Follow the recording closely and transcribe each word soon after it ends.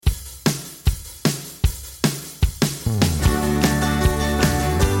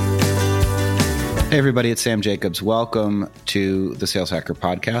Hey everybody, it's Sam Jacobs. Welcome to the Sales Hacker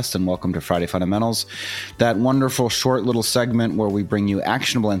Podcast and welcome to Friday Fundamentals, that wonderful short little segment where we bring you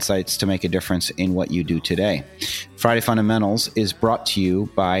actionable insights to make a difference in what you do today. Friday Fundamentals is brought to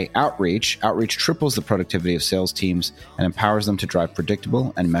you by Outreach. Outreach triples the productivity of sales teams and empowers them to drive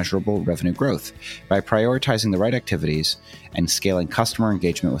predictable and measurable revenue growth. By prioritizing the right activities and scaling customer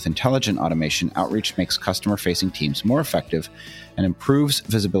engagement with intelligent automation, Outreach makes customer-facing teams more effective and improves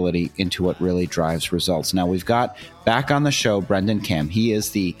visibility into what really drives results. Now, we've got back on the show Brendan Kamm. He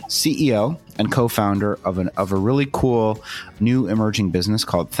is the CEO and co-founder of a really cool new emerging business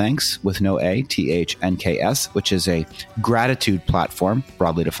called Thanks, with no A, THNKS, which is a gratitude platform,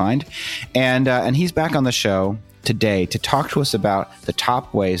 broadly defined. And he's back on the show today to talk to us about the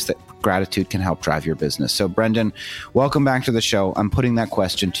top ways that gratitude can help drive your business. So Brendan, welcome back to the show. I'm putting that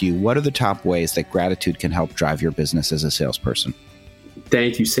question to you. What are the top ways that gratitude can help drive your business as a salesperson?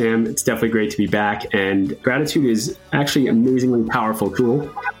 Thank you, Sam. It's definitely great to be back. And gratitude is actually an amazingly powerful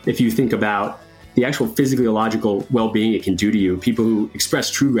tool. If you think about the actual physiological well-being it can do to you, people who express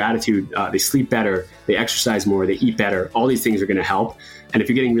true gratitude, they sleep better, they exercise more, they eat better. All these things are going to help. And if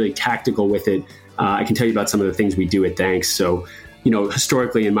you're getting really tactical with it, I can tell you about some of the things we do at Thanks. So,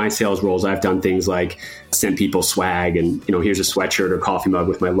 historically in my sales roles, I've done things like send people swag and, here's a sweatshirt or coffee mug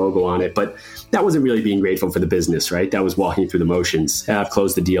with my logo on it. But that wasn't really being grateful for the business, right? That was walking through the motions. I've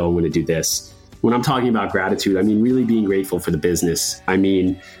closed the deal. I'm going to do this. When I'm talking about gratitude, I mean really being grateful for the business. I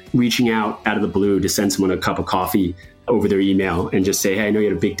mean reaching out of the blue to send someone a cup of coffee over their email and just say, hey, I know you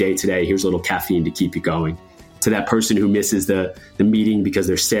had a big day today. Here's a little caffeine to keep you going. To that person who misses the meeting because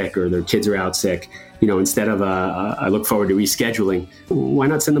they're sick or their kids are out sick, instead of I look forward to rescheduling, why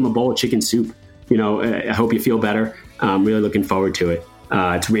not send them a bowl of chicken soup? I hope you feel better. I'm really looking forward to it.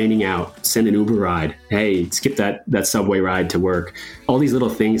 It's raining out. Send an Uber ride. Hey, skip that subway ride to work. All these little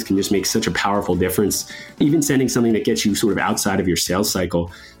things can just make such a powerful difference. Even sending something that gets you sort of outside of your sales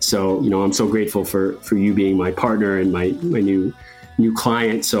cycle. So, I'm so grateful for you being my partner and my new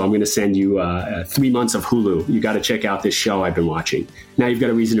client. So I'm going to send you 3 months of Hulu. You got to check out this show I've been watching. Now you've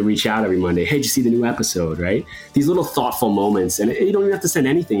got a reason to reach out every Monday. Hey, did you see the new episode, right? These little thoughtful moments. And you don't even have to send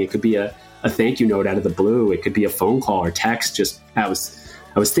anything. It could be a thank you note out of the blue. It could be a phone call or text. Just I was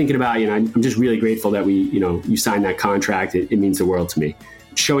thinking about you, and I'm just really grateful that you signed that contract. It means the world to me.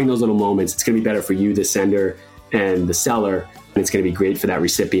 Showing those little moments, it's going to be better for you, the sender, and the seller. And it's going to be great for that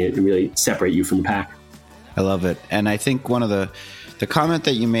recipient and really separate you from the pack. I love it. And I think one of the comment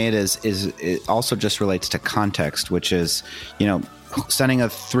that you made is it also just relates to context, which is, sending a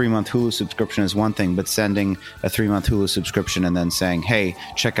 3-month Hulu subscription is one thing, but sending a 3-month Hulu subscription and then saying, hey,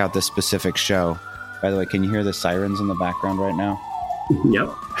 check out this specific show. By the way, can you hear the sirens in the background right now?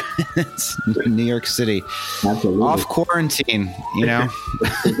 Yep. It's New York City. Absolutely. Off quarantine,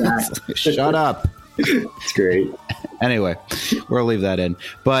 Shut up. It's great. Anyway, we'll leave that in.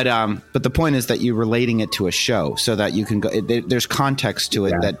 But the point is that you're relating it to a show so that you can go. There's context to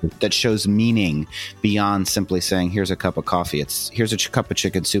it that shows meaning beyond simply saying, "Here's a cup of coffee." Here's a cup of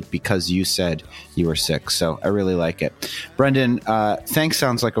chicken soup because you said you were sick. So I really like it, Brendan. Thanks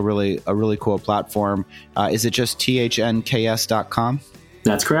sounds like a really cool platform. Is it just thnks.com?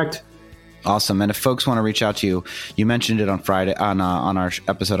 That's correct. Awesome. And if folks want to reach out to you, you mentioned it on Friday on our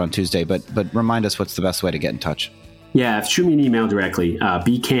episode on Tuesday, but remind us what's the best way to get in touch. Yeah, shoot me an email directly,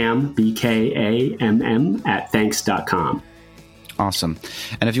 bkamm, BKAMM @thanks.com. Awesome.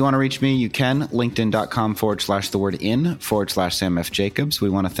 And if you want to reach me, you can, linkedin.com/Sam F. Jacobs. We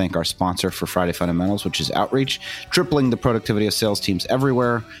want to thank our sponsor for Friday Fundamentals, which is Outreach, tripling the productivity of sales teams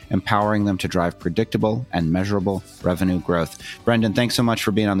everywhere, empowering them to drive predictable and measurable revenue growth. Brendan, thanks so much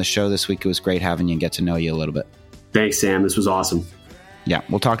for being on the show this week. It was great having you and get to know you a little bit. Thanks, Sam. This was awesome. Yeah,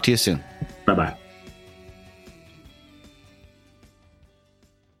 we'll talk to you soon. Bye-bye.